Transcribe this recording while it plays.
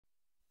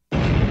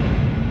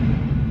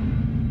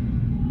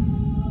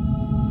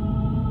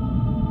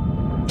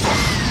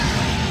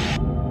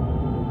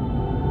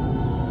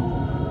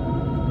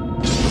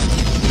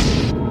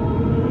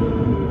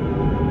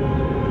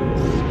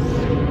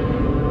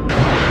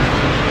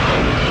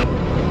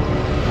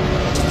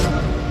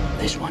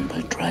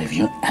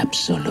drive you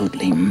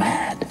absolutely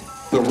mad.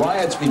 The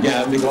riots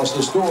began because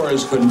the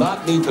stores could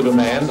not meet the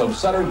demands of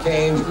Sutter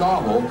Kane's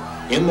novel,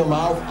 In the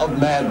Mouth of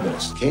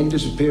Madness. Kane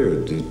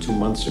disappeared 2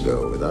 months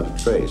ago without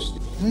a trace.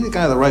 You're the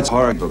guy that writes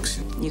horror books.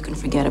 You can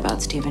forget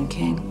about Stephen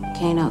King.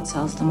 Kane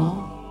outsells them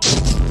all.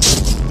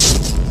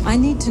 I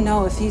need to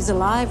know if he's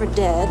alive or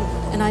dead,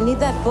 and I need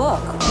that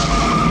book.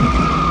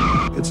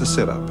 It's a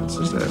setup.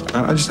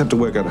 I just have to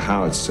work out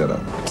how it's set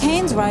up.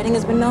 Kane's writing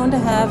has been known to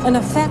have an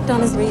effect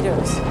on his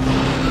readers.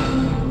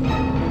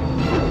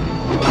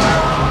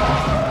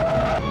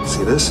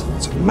 See this?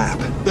 It's a map.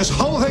 This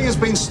whole thing has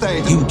been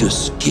staged. You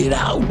just get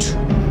out.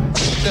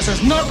 This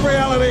is not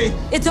reality.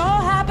 It's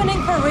all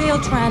happening for real,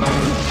 Trent.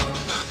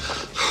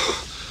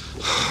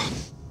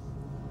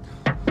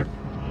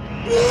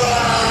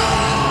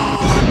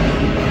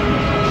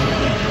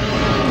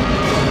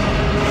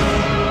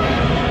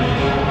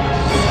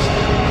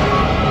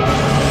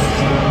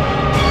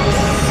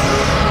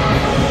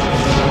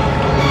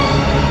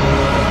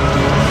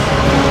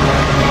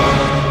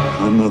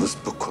 I know this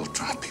book will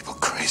drive people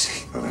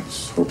crazy. Well,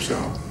 let's hope so.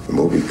 The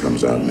movie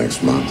comes out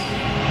next month.